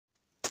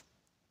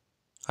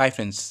Hi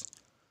friends.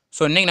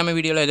 So இன்னைக்கு நம்ம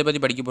வீடியோவில் எதை பற்றி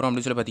படிக்க போகிறோம்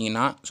அப்படின்னு சொல்லி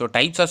பார்த்தீங்கன்னா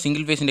types of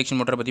single phase induction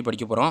மோட்டரை பற்றி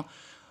படிக்க போகிறோம்.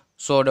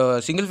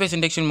 சிங்கிள் ஃபேஸ்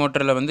இண்டக்ஷன்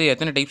மோட்டரில் வந்து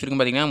எத்தனை டைப்ஸ்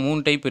இருக்குன்னு பார்த்தீங்கன்னா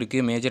 3 டைப்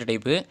இருக்குது. Major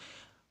type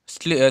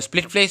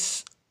split face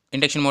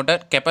induction motor,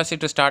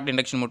 capacitor start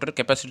induction motor,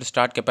 capacitor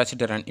start,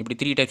 capacitor run, இப்படி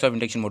 3 டைப்ஸ் ஆஃப்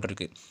இண்டக்ஷன் மோட்டர்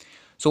இருக்குது.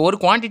 ஒரு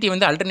குவான்டிட்டி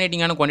வந்து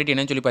அல்டர்னேட்டிங்கான குவான்டிட்டி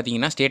என்னன்னு சொல்லி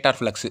பார்த்தீங்கன்னா ஸ்டேட்டார்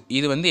ஃப்ளக்ஸ்.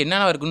 இது வந்து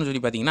என்னென்ன இருக்குன்னு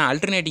சொல்லி பார்த்தீங்கன்னா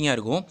அல்டர்னேட்டிங்காக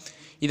இருக்கும்.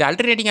 இது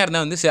அல்டர்னேட்டிங்காக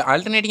இருந்தால் வந்து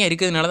அல்டர்னேட்டிங்காக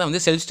இருக்கிறதுனால தான்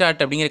வந்து செல்ஃப்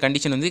ஸ்டார்ட் அப்படிங்கிற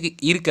கண்டிஷன் வந்து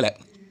இருக்கலை.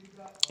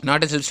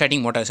 Not self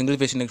starting motor, single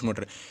phase induction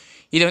motor.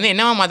 இது வந்து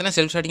என்னவா மாற்றினா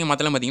செல்ஃப் ஸ்டார்டிங்காக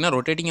மாற்றலாம் பார்த்தீங்கன்னா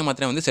ரொட்டேட்டிங்காக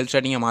மாற்றினா வந்து செல்ஃப்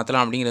ஸ்டார்டிங்காக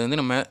மாற்றலாம் அப்படிங்கிறது வந்து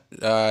நம்ம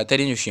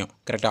தெரிஞ்ச விஷயம்.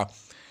 கரெக்டாக.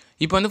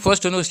 இப்போ வந்து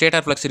ஃபர்ஸ்ட் வந்து ஒரு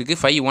ஸ்டேட்டார் ஃப்ளக்ஸ் இருக்குது.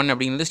 5-1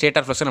 அப்படிங்கிறது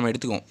ஸ்டேட்டார் ஃப்ளக்ஸை நம்ம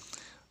எடுத்துக்குவோம்.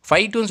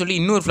 5-2ன்னு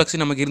சொல்லி இன்னொரு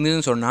ஃப்ளக்ஸ் நமக்கு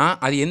இருந்ததுன்னு சொன்னால்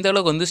அது எந்த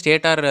அளவுக்கு வந்து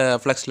ஸ்டேட்டார்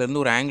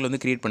ஃப்ளக்ஸ்லேருந்து ஒரு ஆங்கிள்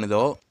வந்து க்ரியேட்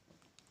பண்ணுதோ,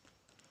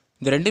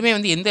 இந்த ரெண்டுமே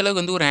வந்து எந்த அளவுக்கு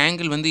வந்து ஒரு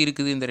ஆங்கிள் வந்து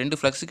இருக்குது, இந்த ரெண்டு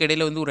ஃப்ளக்ஸுக்கு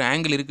இடையில் வந்து ஒரு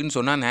ஆங்கிள் இருக்குதுன்னு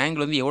சொன்னால் அந்த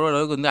ஆங்கிள் வந்து எவ்வளோ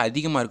அளவுக்கு வந்து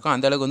அதிகமாக இருக்கும்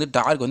அந்த அளவுக்கு வந்து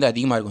டார்க் வந்து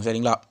அதிகமாக இருக்கும்.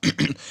 சரிங்களா?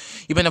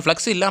 இப்போ இந்த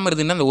ஃப்ளக்ஸ் இல்லாமல்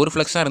இருந்ததுன்னா அந்த ஒரு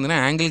ஃப்ளக்ஸாக இருந்ததுன்னா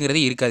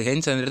ஆங்கிள்ங்கிறதே இருக்காது.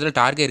 ஹென்ஸ் அந்த இடத்துல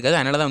டார்க்கே இருக்காது.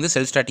 அதனால தான் வந்து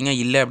செல்ஃப்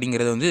ஸ்டார்டிங்காக இல்லை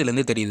அப்படிங்கிறது வந்து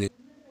இதுலேருந்து தெரியுது.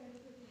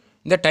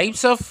 இந்த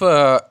types of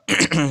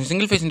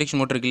single phase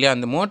induction motor இருக்கு இல்லையா,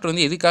 அந்த மோட்டர்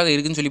வந்து எதுக்காக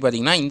இருக்குன்னு சொல்லி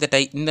பார்த்தீங்கன்னா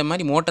இந்த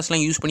மாதிரி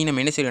மோட்டர்ஸ்லாம் யூஸ் பண்ணி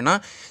நம்ம என்ன செய்யறோம்னா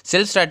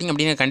செல்ஃப் ஸ்டார்டிங்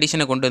அப்படிங்கிற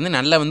கண்டிஷனை கொண்டு வந்து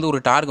நல்லா வந்து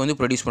ஒரு டார்க் வந்து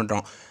ப்ரொடியூஸ்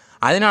பண்ணுறோம்.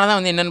 அதனால தான்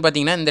வந்து என்னென்னு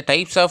பார்த்தீங்கன்னா இந்த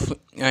டைப்ஸ் ஆஃப்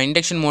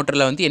இண்டக்ஷன்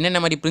மோட்டரில் வந்து என்னென்ன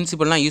மாதிரி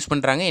பிரின்சிபல்லாம் யூஸ்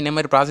பண்ணுறாங்க, என்ன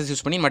மாதிரி ப்ராசஸ்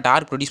யூஸ் பண்ணி நம்ம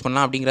டார்க் ப்ரொடியூஸ்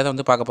பண்ணலாம் அப்படிங்கிறத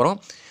வந்து பார்க்க போகிறோம்.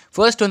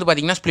 ஃபர்ஸ்ட் வந்து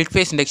பார்த்தீங்கன்னா ஸ்ப்ளிட்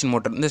ஃபேஸ் இண்டக்ஷன்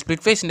மோட்டர். இந்த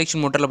ஸ்ப்ளிட் ஃபேஸ்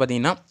இண்டக்ஷன் மோட்டரில்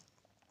பார்த்தீங்கன்னா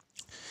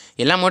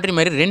எல்லா மோட்டரும்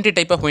மாதிரி 2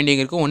 டைப் ஆஃப்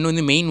வைண்டிங் இருக்கும். ஒன்று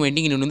வந்து மெயின்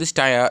வைண்டிங், இன்னொன்று வந்து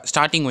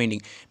starting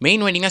winding.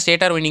 Main வைண்டிங்னா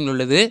stator winding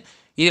உள்ளது.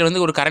 இதில்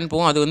வந்து ஒரு கரண்ட்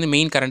போகும், அது வந்து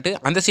மெயின் கரண்ட்டு.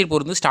 அந்த சைடு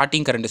போகிறது வந்து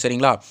ஸ்டார்டிங் கரண்ட்.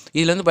 சரிங்களா?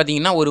 இதில் வந்து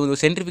பார்த்தீங்கன்னா ஒரு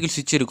சென்ட்ரிஃபிகல்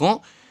சுவிட்ச் இருக்கும்.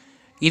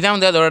 இதான்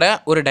வந்து அதோட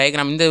ஒரு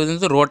டயக்ராம். இந்த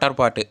வந்து ரோட்டார்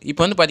பார்ட்டு.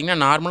 இப்போ வந்து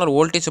பார்த்தீங்கன்னா நார்மலாக ஒரு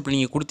வோல்டேஜ் அப்படி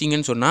நீங்கள்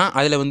கொடுத்தீங்கன்னு சொன்னால்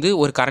அதில் வந்து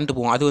ஒரு கரண்ட்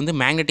போகும். அது வந்து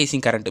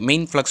மேக்னடைசிங் கரண்ட்,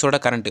 மெயின் ஃப்ளக்ஸோட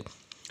கரண்ட்டு.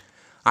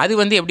 அது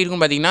வந்து எப்படி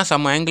இருக்கும் பார்த்தீங்கன்னா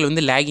சம் ஆங்கிள்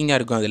வந்து லேகிங்காக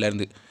இருக்கும்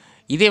அதுலேருந்து.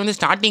 இதே வந்து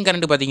ஸ்டார்டிங்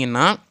கரண்ட்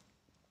பார்த்தீங்கன்னா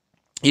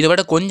இதை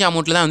விட கொஞ்சம்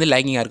அமௌண்ட்டில் தான் வந்து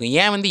லேகிங்காக இருக்கும்.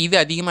 ஏன் வந்து இது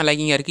அதிகமாக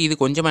லேகிங்காக இருக்குது, இது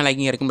கொஞ்சமாக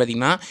லேகிங்காக இருக்குன்னு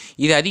பார்த்தீங்கன்னா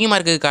இது அதிகமாக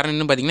இருக்கிறது காரணம்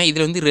என்னன்னு பார்த்தீங்கன்னா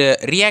இதில் வந்து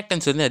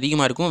ரியாக்டன்ஸ் வந்து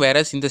அதிகமாக இருக்கும்.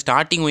 வேறு இந்த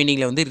ஸ்டார்டிங்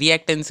வைண்டிங்கில் வந்து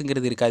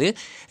ரியாக்டன்ஸுங்கிறது இருக்காது,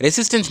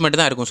 ரெசிஸ்டன்ஸ்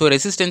மட்டும் தான் இருக்கும்.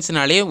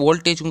 ரெசிஸ்டன்ஸ்னாலே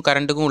வோல்டேஜுக்கும்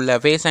கரண்ட்டுக்கும் உள்ள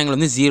ஃபேஸ் ஆங்கிள்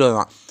வந்து 0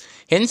 தான்.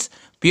 ஹென்ஸ்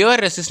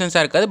பியூர்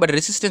ரெசிஸ்டன்ஸாக இருக்காது. பட்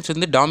ரெசிஸ்டன்ஸ்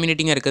வந்து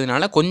டாமினேட்டிங்காக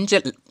இருக்கிறதுனால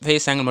கொஞ்சம்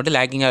ஃபேஸ் ஆங்கிள் மட்டும்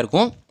லேகிங்காக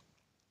இருக்கும்.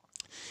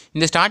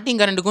 இந்த ஸ்டார்டிங்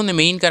கரண்ட்டுக்கும் இந்த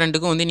மெயின்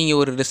கரண்ட்டுக்கும் வந்து நீங்கள்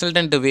ஒரு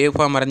ரிசல்டன்ட் வேவ்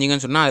ஃபார்ம்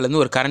வரைஞ்சிங்கன்னு சொன்னால் அதில் வந்து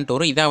ஒரு கரண்ட்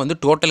வரும். இதான் வந்து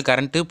டோட்டல்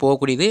கரண்ட்டு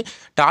போகக்கூடியது.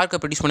 டார்க்கை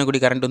ப்ரொடியூஸ்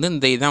பண்ணக்கூடிய கரண்ட்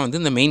வந்து இதான் வந்து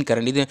இந்த மெயின்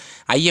கரண்ட். இது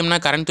ஐஎம்னா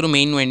current through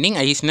main winding,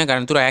 ஐஎஸ்னா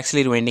current through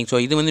auxiliary winding.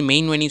 இது வந்து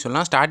மெயின் வைண்டிங்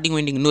சொல்லலாம். ஸ்டார்டிங்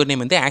வைண்டிங் இன்னொரு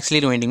நேம் வந்து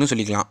ஆக்சிலரி வைண்டிங்னு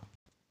சொல்லிக்கலாம்.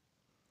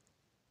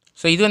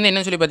 இது வந்து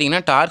என்ன சொல்லி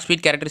பார்த்தீங்கன்னா dark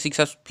speed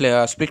characteristics of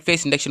split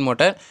face induction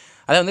motor.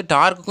 அதாவது வந்து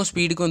டார்க்குக்கும்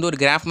ஸ்பீடுக்கும் வந்து ஒரு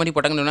கிராஃப் மாதிரி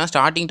போட்டாங்கன்னா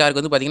ஸ்டார்டிங் டார்க்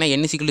வந்து பார்த்தீங்கன்னா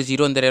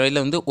n=0 இந்த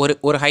லெவலில் வந்து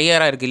ஒரு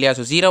ஹையராக இருக்குது இல்லையா.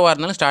 0வாக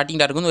இருந்தாலும் ஸ்டார்டிங்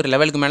டார்க் வந்து ஒரு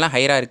லெவலுக்கு மேலே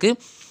ஹையராக இருக்குது.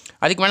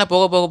 அதுக்கு மேலே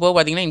போக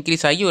பார்த்தீங்கன்னா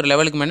இன்க்ரீஸ் ஆகி ஒரு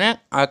லெவலுக்கு மேலே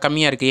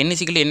கம்மியாக இருக்குது.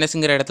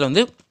 n=nsங்கிற இடத்துல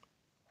வந்து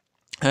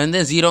அது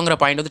வந்து 0ங்கிற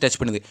பாயிண்ட் வந்து டச்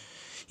பண்ணுது.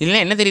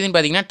 இதில் என்ன தெரியுதுன்னு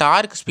பார்த்தீங்கன்னா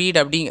டார்க்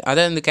ஸ்பீட்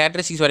அதாவது இந்த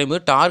கேரக்டரிஸ்டிக்ஸ்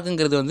வரையும்போது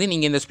டார்க்குங்கிறது வந்து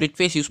நீங்கள் இந்த ஸ்ப்ளிட்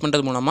ஃபேஸ் யூஸ்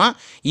பண்ணுறது மூலமாக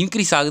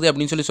இன்க்ரீஸ் ஆகுது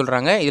அப்படின்னு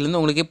சொல்கிறாங்க.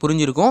 இதுலேருந்து உங்களுக்கே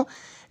புரிஞ்சிருக்கும்.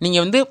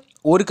 நீங்கள் வந்து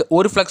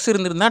ஒரு ஃப்ளக்ஸ்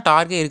இருந்திருந்தால்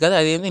டார்க்கே இருக்காது.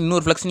 அதே வந்து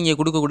இன்னொரு ஃப்ளக்ஸ் நீங்கள்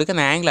கொடுக்க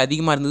அந்த ஆங்கிள்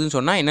அதிகமாக இருந்ததுன்னு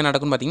சொன்னால் என்ன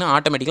நடக்கும்னு பார்த்தீங்கன்னா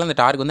ஆட்டோமேட்டிக்காக அந்த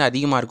டார்க் வந்து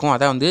அதிகமாக இருக்கும்.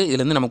 அதான் வந்து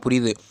இதுலேருந்து நமக்கு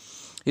புரியுது.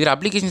 இதில்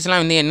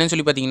அப்ளிகேஷன்ஸ்லாம் வந்து என்னன்னு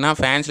சொல்லி பார்த்தீங்கன்னா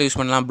ஃபேன்ஸில் யூஸ்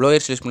பண்ணலாம்,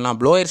 ப்ளோயர்ஸ் யூஸ் பண்ணலாம்.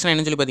 ப்ளோயர்ஸ்னால்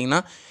என்னன்னு சொல்லி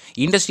பார்த்தீங்கன்னா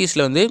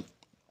இண்டஸ்ட்ரீஸில் வந்து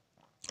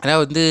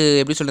அதாவது வந்து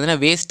எப்படி சொல்கிறதுனா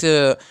வேஸ்ட்டு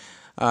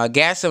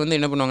கேஸை வந்து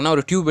என்ன பண்ணுவாங்கன்னா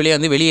ஒரு டியூப் வெளியே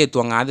வந்து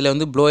வெளியேற்றுவாங்க. அதில்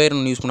வந்து ப்ளோயர்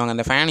ஒன்று யூஸ் பண்ணுவாங்க.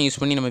 அந்த ஃபேனை யூஸ்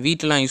பண்ணி நம்ம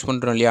வீட்டிலலாம் யூஸ்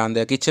பண்ணுறோம் இல்லையா, அந்த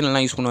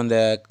கிச்சன்லாம் யூஸ் பண்ணுவோம். அந்த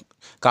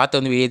காற்றை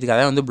வந்து வெளியேற்றுக்கு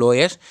அதான் வந்து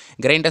ப்ளோயர்ஸ்.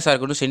 கிரைண்டர்ஸாக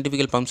இருக்கட்டும்,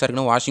 சென்ட்ரிஃபிகல் பம்ப்ஸாக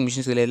இருக்கட்டும், வாஷிங்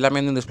மிஷின்ஸ், இதில் எல்லாமே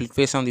வந்து இந்த ஸ்ப்ளிட்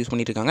ஃபேஸாக வந்து யூஸ்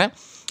பண்ணிட்டு இருக்காங்க.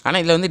 ஆனால்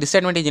இதில் வந்து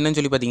டிஸ்அட்வான்டேஜ் என்னன்னு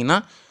சொல்லி பார்த்தீங்கன்னா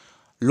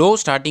low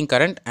starting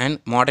current and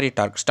moderate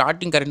dark.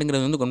 Starting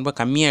கரண்ட்டுங்கிறது வந்து ரொம்ப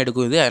கம்மியாக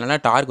எடுக்குது.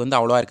 அதனால் டார்க் வந்து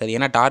அவ்வளோவா இருக்காது.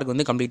 ஏன்னா டார்க்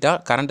வந்து கம்ப்ளீட்டாக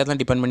கரண்ட்டை தான்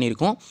டிபெண்ட் பண்ணி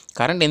இருக்கும்.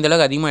 கரண்ட் எந்த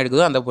அளவுக்கு அதிகமாக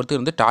எடுக்குதோ அந்த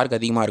பொறுத்து வந்து டார்க்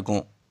அதிகமாக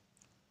இருக்கும்.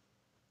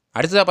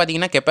 அடுத்ததாக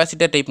பார்த்தீங்கன்னா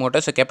capacitor type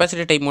motors.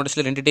 Capacitor type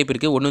மோட்டர்ஸில் 2 type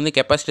இருக்குது. ஒன்று வந்து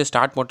கெப்பாசிட்டர்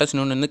ஸ்டார்ட் மோட்டர்ஸ்,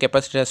 இன்னொன்று வந்து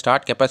capacitor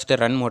start, capacitor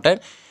run motor.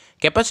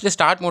 Capacitor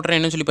start motor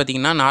என்ன சொல்லி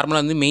பார்த்தீங்கன்னா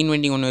நார்மலாக வந்து மெயின்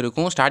வைண்டிங் ஒன்று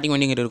இருக்கும், ஸ்டார்டிங்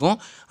வைண்டிங் இருக்கும்.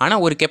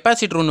 ஆனால் ஒரு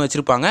கெப்பாசிட்டர் ஒன்று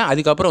வச்சிருப்பாங்க.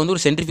 அதுக்கப்புறம் வந்து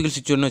ஒரு சென்ட்ரிஃபிகல்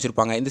சுவிட்ச் ஒன்று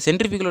வச்சிருப்பாங்க. இந்த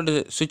சென்ட்ரிஃபிகலோட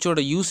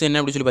சுவிட்சோட யூஸ்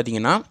என்ன அப்படின்னு சொல்லி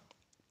பார்த்தீங்கன்னா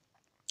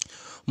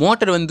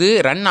மோட்டர் வந்து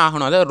ரன்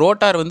ஆகணும். அதாவது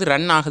ரோட்டார் வந்து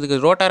ரன் ஆகுதுக்கு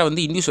ரோட்டாரை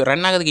வந்து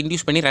ரன் ஆகிறதுக்கு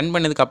இன்டியூஸ் பண்ணி ரன்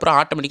பண்ணதுக்கப்புறம்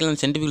ஆட்டோமேட்டிக்காக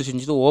அந்த சென்ட்ரிஃபிகல்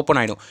சுவிட்ச் வந்து ஓப்பன்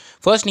ஆகிடும்.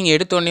 ஃபர்ஸ்ட் நீங்கள்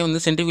எடுத்தோடனே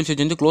வந்து சென்ட்ரிஃபிகல்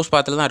சுவிட்ச் வந்து க்ளோஸ்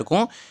பாத்தில் தான்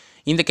இருக்கும்.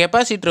 இந்த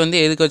கெப்பாசிட்டர் வந்து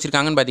எதுக்கு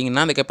வச்சிருக்காங்கன்னு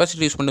பார்த்தீங்கன்னா அந்த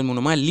கெப்பாசிட்டர் யூஸ் பண்ணுறது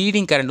மூலமாக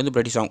லீடிங் கரண்ட் வந்து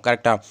ப்ரொடியூஸ் ஆகும்.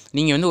 கரெக்டாக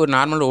நீங்கள் வந்து ஒரு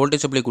நார்மல்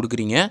வோல்டேஜ் சப்ளை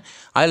கொடுக்குறீங்க.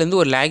 அதுலேருந்து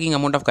ஒரு லேகிங்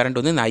அமௌண்ட் ஆஃப் கரண்ட்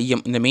வந்து இந்த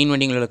ஐஎம், இந்த மெயின்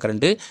வைண்டிங்கில்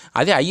கரண்ட்.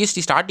 அதே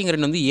ஐஎஸ்டி ஸ்டார்டிங்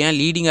கரண்ட் வந்து ஏன்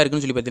லீடிங்காக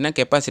இருக்குன்னு சொல்லி பார்த்தீங்கன்னா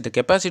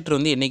கெப்பாசிட்டர்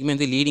வந்து என்றைக்குமே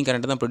வந்து லீடிங்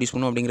கரண்ட் தான் ப்ரொடியூஸ்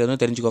பண்ணும் அப்படிங்கிறது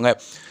தெரிஞ்சுக்கோங்க.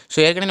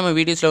 ஏற்கனவே நம்ம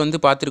வீடியோஸில் வந்து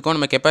பார்த்துருக்கோம்.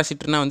 நம்ம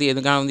கெப்பாசிட்டர்னா வந்து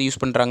எதுக்காக வந்து யூஸ்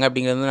பண்ணுறாங்க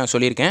அப்படிங்கிறது நான்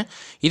சொல்லியிருக்கேன்.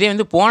 இதே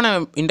வந்து போன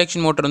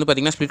இண்டக்ஷன் மோட்டர் வந்து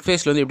பார்த்தீங்கன்னா ஸ்ப்ளிட்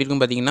ஃபேஸில் வந்து எப்படி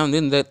இருக்கும் பார்த்தீங்கன்னா வந்து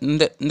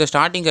இந்த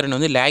ஸ்டார்டிங் கரண்ட்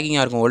வந்து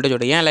லேகிங்காக இருக்கும்.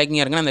 வோல்டேஜோட ஏன்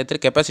லேகிங்காக இருக்குன்னா அந்த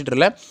இடத்துல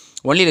கெப்பாசிட்டரில்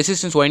ஒன்லி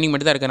ரெசிஸ்டன்ஸ் வைண்டிங்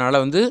மட்டும் தான் இருக்கனால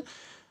வந்து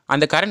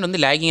அந்த கரண்ட் வந்து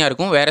லேகிங்காக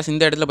இருக்கும். வேறு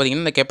இந்த இடத்துல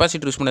பார்த்தீங்கன்னா இந்த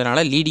கெப்பாசிட்டர் யூஸ்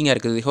பண்ணுறதுனால லீடிங்காக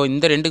இருக்குது.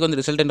 இந்த ரெண்டுக்கு வந்து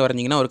ரிசல்டன்ட்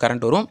வரைஞ்சிங்கன்னா ஒரு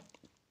கரண்ட் வரும்.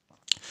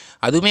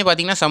 அதுவுமே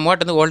பார்த்தீங்கன்னா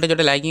சம்வாட் வந்து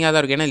வோல்டேஜோட லேக்கிங்காக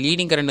தான் இருக்கும். ஏன்னா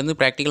லீடிங் கரண்ட் வந்து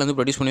ப்ராக்டிக்கல் வந்து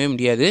ப்ரொடியூஸ் பண்ணவே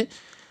முடியாது.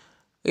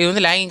 இது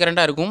வந்து லேகிங்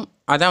கரண்ட்டாக இருக்கும்.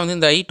 அதான் வந்து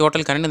இந்த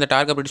டோட்டல் கரண்ட் இந்த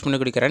டார்க்கை ப்ரொடியூஸ்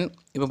பண்ணக்கூடிய கரண்ட்.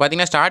 இப்போ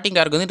பார்த்தீங்கன்னா ஸ்டார்டிங்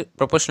டார்க் வந்து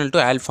ப்ரொபோஷனல்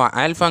டு ஆல்ஃபா.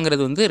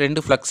 ஆல்ஃபாங்கிறது வந்து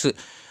 2 ஃப்ளக்ஸ்.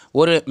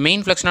 ஒரு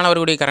மெயின் ஃப்ளக்ஸ்னால்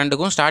வரக்கூடிய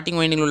கரண்ட்டுக்கும் ஸ்டார்டிங்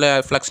வைண்டில் உள்ள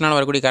ஃப்ளக்ஸ்னால்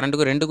வரக்கூடிய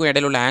கரண்ட்டுக்கும் ரெண்டுக்கும்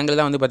இடையில உள்ள ஆங்கிள்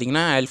தான் வந்து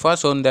பார்த்திங்கன்னா ஆல்ஃபா.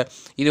 ஸோ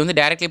இது வந்து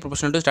directly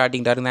proportional to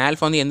starting dark. இந்த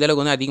ஆல்ஃபா வந்து எந்த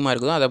அளவுக்கு வந்து அதிகமாக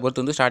இருக்குதோ அதை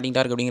பொறுத்து வந்து ஸ்டார்டிங்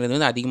டார்க் அப்படிங்கிறது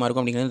வந்து அதிகமாக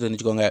இருக்கும் அப்படிங்கிறது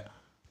தெரிஞ்சுக்கோங்க.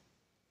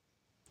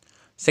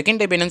 செகண்ட்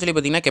டைப் என்னன்னு சொல்லி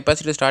பார்த்தீங்கன்னா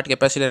capacitor start,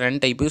 capacitor run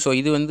type. So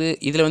இது வந்து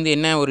இதில் வந்து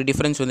என்ன ஒரு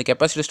டிஃபரன்ஸ் வந்து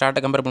கெப்பாசிட்டர்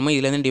ஸ்டார்ட்டை கம்பேர் பண்ணும்போது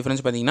இதில் வந்து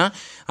டிஃபரன்ஸ் பார்த்தீங்கன்னா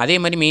அதே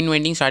மாதிரி main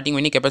winding starting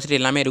winding capacity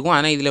எல்லாமே இருக்கும்.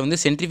 ஆனால் இதில் வந்து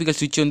சென்ட்ரிஃபிகல்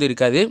சுவிட்ச் வந்து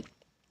இருக்காது.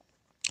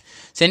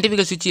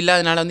 சென்ட்ரிஃபிகல் சுவிட்ச்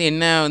இல்லாதனால வந்து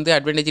என்ன வந்து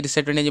அட்வான்டேஜ்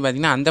டிஸ்அட்வான்டேஜ்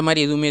பார்த்தீங்கன்னா அந்த மாதிரி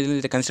எதுவுமே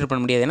இதில் கன்சிடர்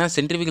பண்ண முடியாது. ஏன்னா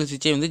சென்ட்ரிஃபிகல்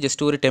சுவிட்சே வந்து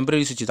ஜஸ்ட் ஒரு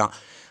டெம்பரரி சுவிட்ச் தான்.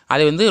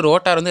 அது வந்து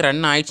ரோட்டார் வந்து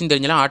ரன் ஆயிடுச்சுன்னு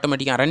தெரிஞ்சாலும்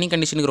ஆட்டோமேட்டிக்காக ரன்னிங்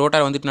கண்டிஷனுக்கு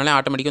ரோட்டார் வந்துட்டுனாலே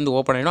ஆட்டோமேட்டிக்காக வந்து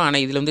ஓப்பன் ஆகிடும்.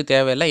 ஆனால் இதில் வந்து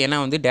தேவையில்லை. ஏன்னா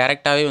வந்து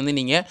டேரெக்டாகவே வந்து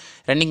நீங்கள்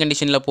ரன்னிங்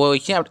கண்டிஷனில்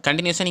போய்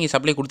கண்டினியூஸாக நீங்கள்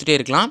சப்ளை கொடுத்துட்டே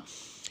இருக்கலாம்.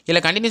 இல்லை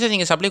கண்டினியூஸாக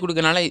நீங்கள் சப்ளை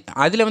கொடுக்கறனால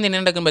அதில் வந்து என்ன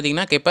நடக்குன்னு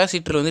பார்த்தீங்கன்னா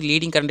கெப்பாசிட்டர் வந்து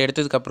லீடிங் கரண்ட்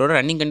எடுத்ததுக்கப்புறம்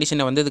ரன்னிங்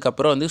கண்டிஷனில்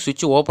வந்ததுக்கப்புறம் வந்து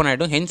சுவிட்ச் ஓப்பன்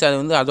ஆகிடும். ஹென்ஸ் அது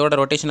வந்து அதோட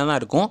ரொட்டேஷனாக தான்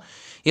இருக்கும்.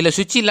 இதில்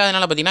சுவிட்ச்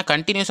இல்லாதனால பார்த்தீங்கன்னா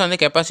கண்டினியூஸாக வந்து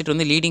கெப்பாசிட்டர்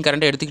வந்து லீடிங்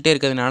கரண்ட் எடுத்துக்கிட்டே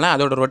இருக்கிறதுனால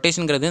அதோட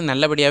ரொட்டேஷனுங்கிறது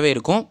நல்லபடியாகவே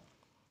இருக்கும்.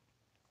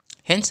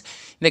 ஹென்ஸ்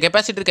இந்த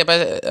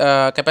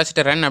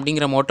கெப்பாசிட்டர் ரன்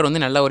அப்படிங்கிற மோட்டர்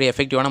வந்து நல்ல ஒரு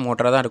எஃபெக்டிவான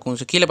மோட்டராக தான் இருக்கும்.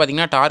 ஸோ கீழே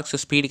பார்த்தீங்கன்னா டார்க்ஸ்,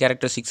 ஸ்பீட்,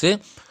 கேரக்டரிஸ்டிக்ஸு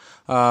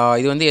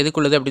இது வந்து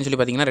எதுக்குள்ளது அப்படின்னு சொல்லி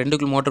பார்த்தீங்கன்னா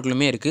 2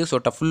 மோட்டருக்குள்ளுமே இருக்குது. ஸோ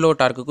ஃபுல் லோட்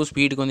டார்க்குக்கும்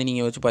ஸ்பீடுக்கு வந்து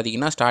நீங்கள் வச்சு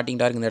பார்த்தீங்கன்னா ஸ்டார்டிங்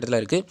டார்க் இந்த இடத்துல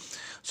இருக்குது.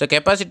 ஸோ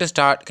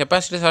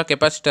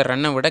கெப்பாசிட்டர்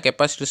ரன்னை விட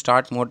கெப்பாசிட்டர்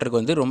ஸ்டார்ட் மோட்டருக்கு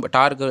வந்து ரொம்ப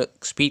டார்க்,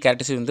 ஸ்பீட்,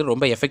 கேரக்டரிஸ்டிக்ஸ் வந்து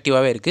ரொம்ப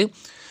எஃபெக்டிவாகவே இருக்குது.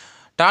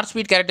 டார்க்,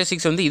 ஸ்பீட்,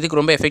 கேரக்டரிஸ்டிக்ஸ் வந்து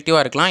இதுக்கு ரொம்ப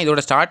எஃபெக்டிவாக இருக்கலாம்.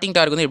 இதோட ஸ்டார்டிங்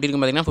டார்க் வந்து எப்படி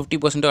இருக்கும் பார்த்தீங்கன்னா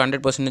 50% to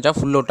 100%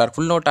 full load torque.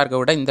 Full load டார்க்கை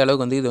விட இந்த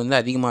அளவுக்கு வந்து இது வந்து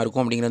அதிகமாக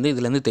இருக்கும் அப்படிங்கிறது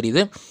இதுலேருந்து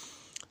தெரியுது.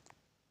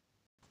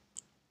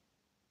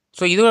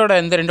 ஸோ இதோட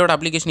இந்த ரெண்டோட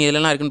அப்ளிகேஷன்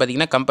எதுலலாம் இருக்குன்னு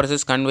பார்த்தீங்கன்னா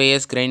compressors,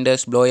 conveyors,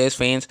 grinders, blowers,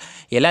 fans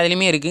எல்லா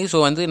இதுலையுமே இருக்குது. ஸோ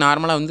வந்து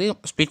நார்மலாக வந்து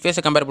ஸ்பிளிட்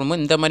ஃபேஸை கம்பேர்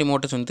பண்ணும்போது இந்த மாதிரி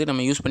மோட்டர்ஸ் வந்து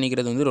நம்ம யூஸ்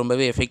பண்ணிக்கிறது வந்து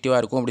ரொம்பவே எஃபெக்டிவாக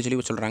இருக்கும் அப்படின்னு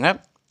சொல்லி சொல்கிறாங்க.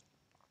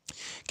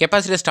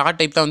 கெப்பாசிட்டர் ஸ்டார்ட்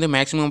டைப் தான் வந்து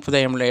மேக்ஸிமம் ஆஃப் த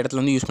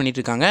இடத்துல வந்து யூஸ்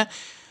பண்ணிட்டு இருக்காங்க.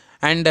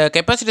 And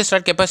capacitor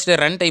start, capacitor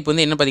run type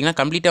வந்து என்ன பார்த்தீங்கன்னா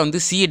கம்ப்ளீட்டாக வந்து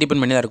சிஏ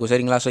டிபெண்ட் பண்ணி தான் இருக்கும்.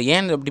 சரிங்களா? ஸோ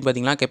ஏன் அப்படி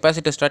பார்த்தீங்கன்னா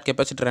கெப்பாசிட்டர் ஸ்டார்ட்,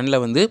 கெப்பாசிட்டர் ரனில்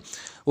வந்து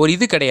ஒரு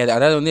இது கிடையாது.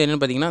 அதாவது வந்து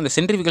என்னென்னு பார்த்தீங்கன்னா அந்த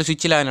சென்ட்ரிஃபிகல்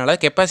சுவிட்ச் இல்லாதனால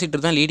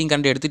கெப்பாசிட்டர் தான் லீடிங்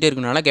கரண்ட் எடுத்துகிட்டே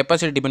இருக்கனால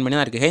கெப்பாசிட்டர் டிபெண்ட் பண்ணி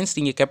தான் இருக்குது. ஹென்ஸ்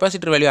நீங்கள்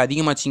கெப்பாசிட்டர் வேல்யூ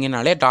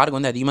அதிகமாச்சிங்கனாலே டார்க்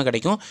வந்து அதிகமாக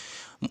கிடைக்கும்.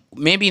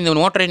 மேபி இந்த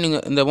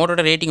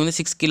மோட்டரோட ரேட்டிங் வந்து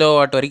 6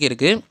 கிலோவாட் வரைக்கும்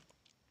இருக்குது.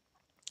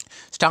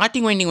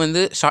 ஸ்டார்டிங் வைண்டிங்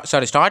வந்து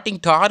ஸ்டார்டிங்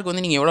டார்க்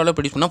வந்து நீங்கள் எவ்வளோ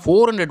ப்ரொடியூஸ் பண்ணால்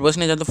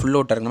 400% அந்த ஃபுல்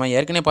லோட் டார்க். நம்ம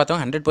ஏற்கனவே பார்த்தோம்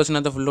 100%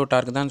 அந்த ஃபுல் லோட்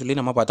டார்க் தான் சொல்லி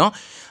நம்ம பார்த்தோம்.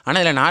 ஆனால்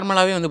இதில்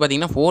நார்மலாகவே வந்து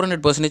பார்த்தீங்கன்னா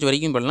 400%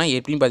 வரைக்கும் பண்ணலாம்.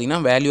 எப்படின்னு பார்த்தீங்கன்னா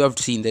வேல்யூ ஆஃப்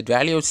சி, இந்த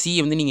வேல்யூ ஆஃப் சி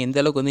வந்து நீங்கள் எந்த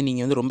அளவுக்கு வந்து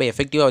நீங்கள் வந்து ரொம்ப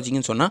எஃபெக்டிவாக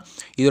வச்சிங்கன்னு சொன்னால்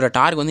இதோட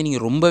டார்க் வந்து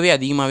நீங்கள் ரொம்பவே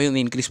அதிகமாகவே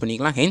வந்து இன்க்ரீஸ்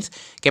பண்ணிக்கலாம். Hence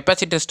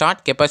capacitor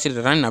start,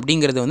 capacitor run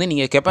அப்படிங்கிறது வந்து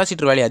நீங்கள்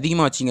கெப்பாசிட்டர் வேல்யூ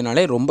அதிகமாக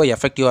வச்சிங்கனாலே ரொம்ப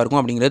எஃபெக்டிவாக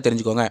இருக்கும் அப்படிங்கிறத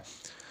தெரிஞ்சுக்கோங்க.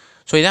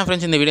 ஸோ இதான்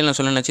ஃப்ரெண்ட்ஸ் இந்த வீடியோ நான்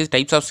சொல்ல நினச்சி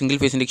types of single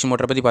phase induction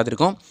மோட்டரை பற்றி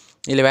பார்த்துருக்கோம்.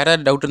 இல்லை வேறு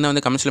டவுட் இருந்தால்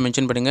வந்து கமெண்ட்ஸில்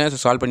மென்ஷன் பண்ணுங்கள். ஸோ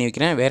சால்வ் பண்ணி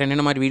வைக்கிறேன். வேறு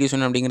என்னென்ன மாதிரி வீடியோஸ்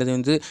வேணும் அப்படிங்கிறது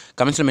வந்து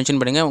கமெண்ட்ஸில்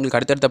மென்ஷன் பண்ணுங்கள். உங்களுக்கு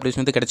அடுத்தடுத்த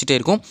அப்டேட்ஸ் வந்து கிடச்சிட்டே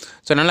இருக்கும்.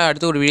 ஸோ நல்லா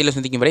அடுத்த ஒரு வீடியோவில்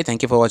சந்திக்கும் வரை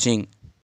தேங்க்யூ ஃபார் வாட்சிங்.